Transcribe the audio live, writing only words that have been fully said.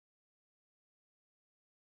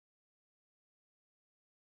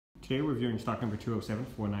Today we're reviewing stock number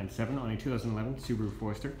 207497 on a 2011 Subaru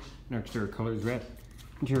Forester, and our exterior color is red.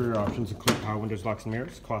 Interior options include power windows, locks and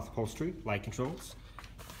mirrors, cloth upholstery, light controls,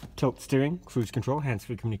 tilt steering, cruise control,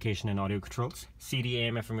 hands-free communication and audio controls, CD,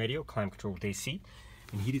 AM, FM radio, climate control with AC,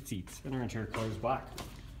 and heated seats. And our interior color is black.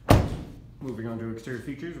 Moving on to exterior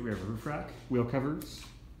features, we have a roof rack, wheel covers,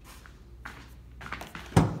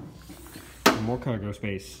 and more cargo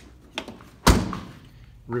space.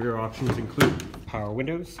 Rear options include power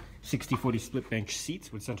windows, 60/40 split bench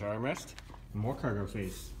seats with center armrest, and more cargo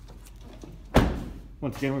space.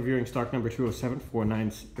 Once again, we're viewing stock number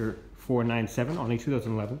 207497 on a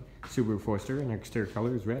 2011 Subaru Forester, and our exterior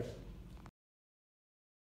color is red.